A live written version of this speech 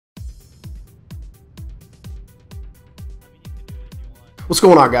What's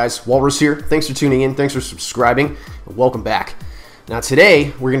going on, guys? Walrus here. Thanks for tuning in. Thanks for subscribing. And welcome back. Now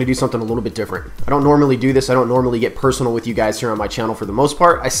today, we're going to do something a little bit different. I don't normally do this. I don't normally get personal with you guys here on my channel for the most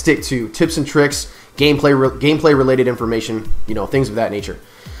part. I stick to tips and tricks, gameplay related information, things of that nature.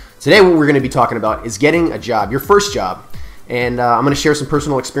 Today, what we're going to be talking about is getting a job, your first job. And I'm going to share some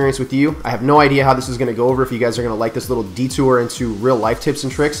personal experience with you. I have no idea how this is going to go over, if you guys are going to like this little detour into real life tips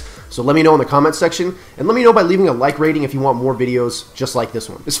and tricks. So let me know in the comment section, and let me know by leaving a like rating if you want more videos just like this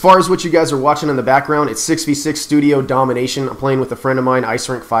one. As far as what you guys are watching in the background, it's 6v6 Studio Domination. I'm playing with a friend of mine, Ice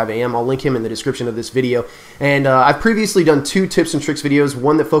Rank 5 AM. I'll link him in the description of this video. And I've previously done 2 tips and tricks videos,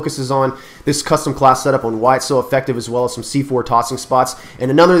 one that focuses on this custom class setup, on why it's so effective, as well as some C4 tossing spots, and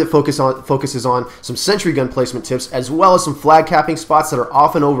another that focuses on some sentry gun placement tips, as well as some flag capping spots that are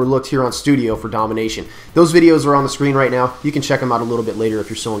often overlooked here on Studio for domination. Those videos are on the screen right now. You can check them out a little bit later if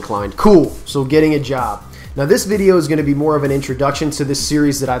you're so inclined. Cool. So getting a job. Now this video is going to be more of an introduction to this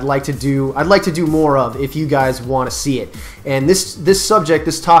series that I'd like to do more of if you guys want to see it. And this subject,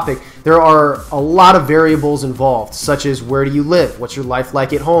 this topic, there are a lot of variables involved, such as where do you live? What's your life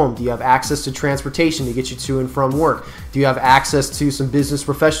like at home? Do you have access to transportation to get you to and from work? Do you have access to some business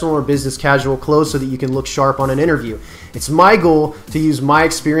professional or business casual clothes so that you can look sharp on an interview? It's my goal to use my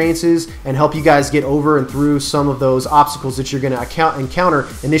experiences and help you guys get over and through some of those obstacles that you're going to encounter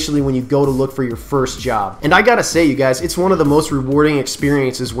initially when you go to look for your first job. And I gotta say, you guys, it's one of the most rewarding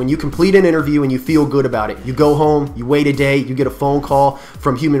experiences when you complete an interview and you feel good about it. You go home, you wait a day, you get a phone call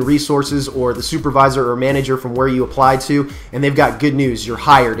from human resources or the supervisor or manager from where you applied to, and they've got good news. You're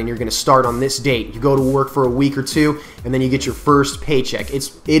hired and you're gonna start on this date. You go to work for a week or two, and then you get your first paycheck.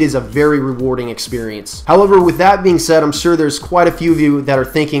 It is a very rewarding experience. However, with that being said, I'm sure there's quite a few of you that are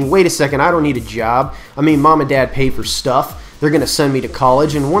thinking, wait a second, I don't need a job. I mean, mom and dad pay for stuff. They're going to send me to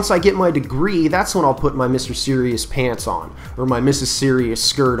college, and once I get my degree, that's when I'll put my Mr. Serious pants on, or my Mrs. Serious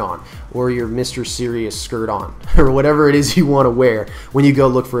skirt on, or your Mr. Serious skirt on, or whatever it is you want to wear when you go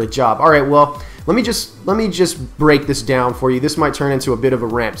look for a job. All right, well, let me just break this down for you. This might turn into a bit of a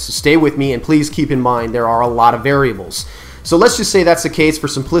rant, so stay with me, and please keep in mind there are a lot of variables. So let's just say that's the case for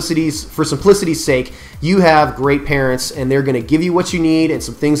simplicity's sake. You have great parents, and they're going to give you what you need and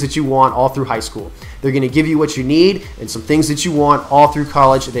some things that you want all through high school. They're going to give you what you need and some things that you want all through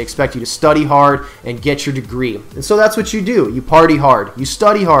college. They expect you to study hard and get your degree. And so that's what you do. You party hard. You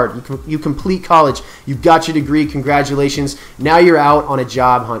study hard. You complete college. You've got your degree. Congratulations. Now you're out on a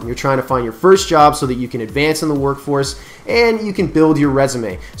job hunt. You're trying to find your first job so that you can advance in the workforce and you can build your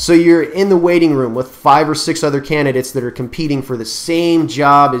resume. So you're in the waiting room with 5 or 6 other candidates that are competing for the same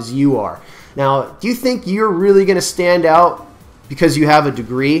job as you are. Now, do you think you're really going to stand out because you have a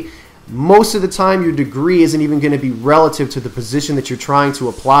degree? Most of the time, your degree isn't even going to be relative to the position that you're trying to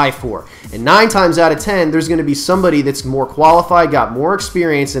apply for. And 9 times out of 10, there's going to be somebody that's more qualified, got more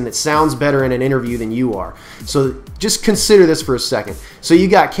experience, and that sounds better in an interview than you are. So just consider this for a second. So you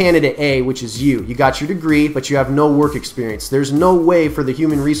got candidate A, which is you. You got your degree, but you have no work experience. There's no way for the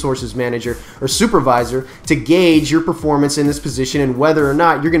human resources manager or supervisor to gauge your performance in this position and whether or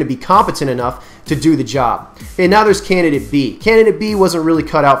not you're going to be competent enough to do the job. And now there's candidate B. Candidate B wasn't really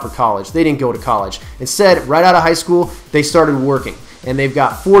cut out for college. They didn't go to college. Instead, right out of high school, they started working. And they've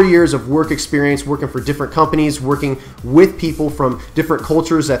got 4 years of work experience working for different companies, working with people from different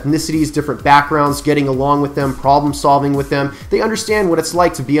cultures, ethnicities, different backgrounds, getting along with them, problem solving with them. They understand what it's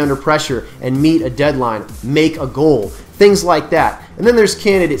like to be under pressure and meet a deadline, make a goal, things like that. And then there's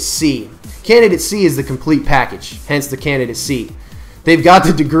candidate C. Candidate C is the complete package, hence the candidate C. They've got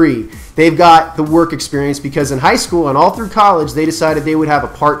the degree. They've got the work experience because in high school and all through college, they decided they would have a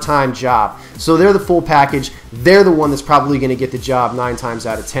part-time job. So they're the full package. They're the one that's probably going to get the job 9 times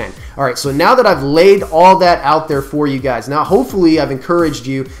out of 10. All right, so now that I've laid all that out there for you guys, now hopefully I've encouraged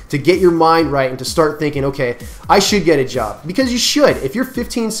you to get your mind right and to start thinking, okay, I should get a job. Because you should. If you're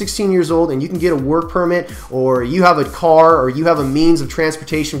 15, 16 years old and you can get a work permit, or you have a car, or you have a means of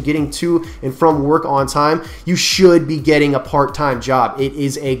transportation getting to and from work on time, you should be getting a part-time job. It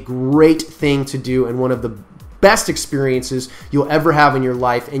is a great thing to do and one of the best experiences you'll ever have in your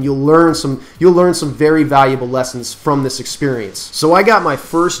life, and you'll learn some very valuable lessons from this experience. So I got my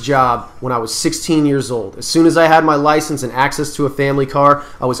first job when I was 16 years old. As soon as I had my license and access to a family car,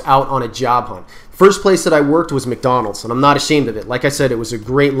 I was out on a job hunt. First place that I worked was McDonald's, and I'm not ashamed of it. Like I said, it was a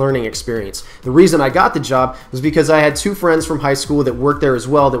great learning experience. The reason I got the job was because I had 2 friends from high school that worked there as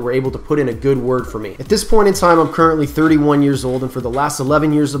well that were able to put in a good word for me. At this point in time, I'm currently 31 years old, and for the last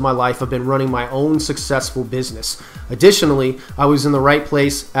 11 years of my life, I've been running my own successful business. Additionally, I was in the right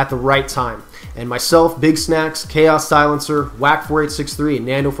place at the right time. And myself, Big Snacks, Chaos Silencer, Whack4863, and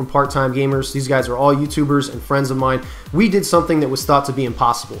Nando from Part-Time Gamers, these guys are all YouTubers and friends of mine. We did something that was thought to be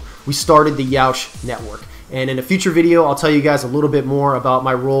impossible. We started the Youch Network. And in a future video, I'll tell you guys a little bit more about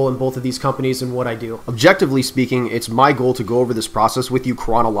my role in both of these companies and what I do. Objectively speaking, it's my goal to go over this process with you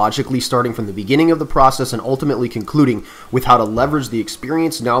chronologically, starting from the beginning of the process and ultimately concluding with how to leverage the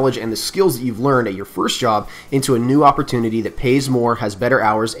experience, knowledge, and the skills that you've learned at your first job into a new opportunity that pays more, has better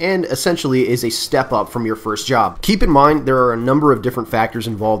hours, and essentially is a step up from your first job. Keep in mind, there are a number of different factors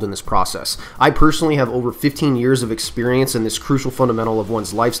involved in this process. I personally have over 15 years of experience in this crucial fundamental of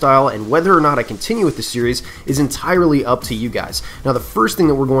one's lifestyle, and whether or not I continue with the series is entirely up to you guys. Now, the first thing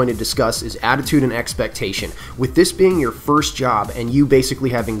that we're going to discuss is attitude and expectation. With this being your first job and you basically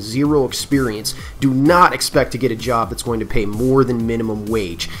having zero experience, do not expect to get a job that's going to pay more than minimum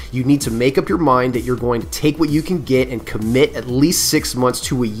wage. You need to make up your mind that you're going to take what you can get and commit at least 6 months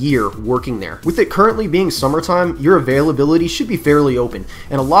to a year working there. With it currently being summertime, your availability should be fairly open,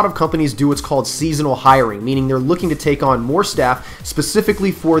 and a lot of companies do what's called seasonal hiring, meaning they're looking to take on more staff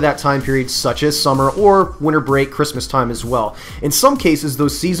specifically for that time period, such as summer or winter break, Christmas time as well. In some cases,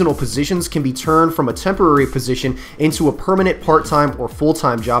 those seasonal positions can be turned from a temporary position into a permanent part-time or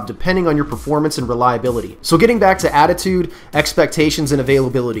full-time job depending on your performance and reliability. So getting back to attitude, expectations, and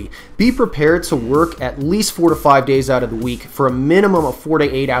availability, be prepared to work at least 4 to 5 days out of the week for a minimum of 4 to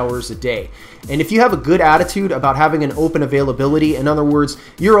 8 hours a day. And if you have a good attitude about having an open availability, in other words,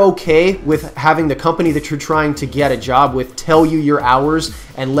 you're okay with having the company that you're trying to get a job with tell you your hours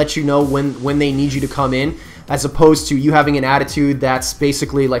and let you know when they need you to come in, as opposed to you having an attitude that's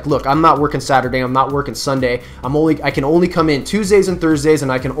basically like, look, I'm not working Saturday, I'm not working Sunday, I can only come in Tuesdays and Thursdays,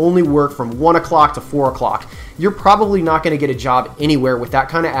 and I can only work from 1 o'clock to 4 o'clock. You're probably not going to get a job anywhere with that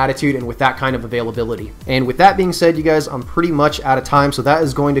kind of attitude and with that kind of availability. And with that being said, you guys, I'm pretty much out of time, so that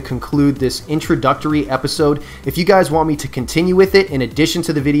is going to conclude this introductory episode. If you guys want me to continue with it in addition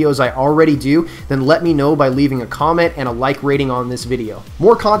to the videos I already do, then let me know by leaving a comment and a like rating on this video.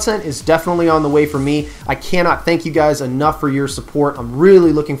 More content is definitely on the way for me. I cannot thank you guys enough for your support. I'm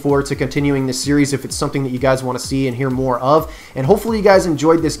really looking forward to continuing this series if it's something that you guys want to see and hear more of. And hopefully you guys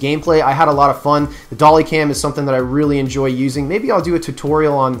enjoyed this gameplay. I had a lot of fun. The dolly cam is something that I really enjoy using. Maybe I'll do a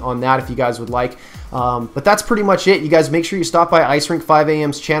tutorial on that if you guys would like. But that's pretty much it. You guys make sure you stop by Ice Rink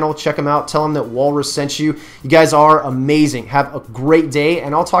 5AM's channel. Check him out. Tell him that Walrus sent you. You guys are amazing. Have a great day,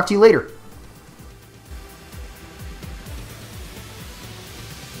 and I'll talk to you later.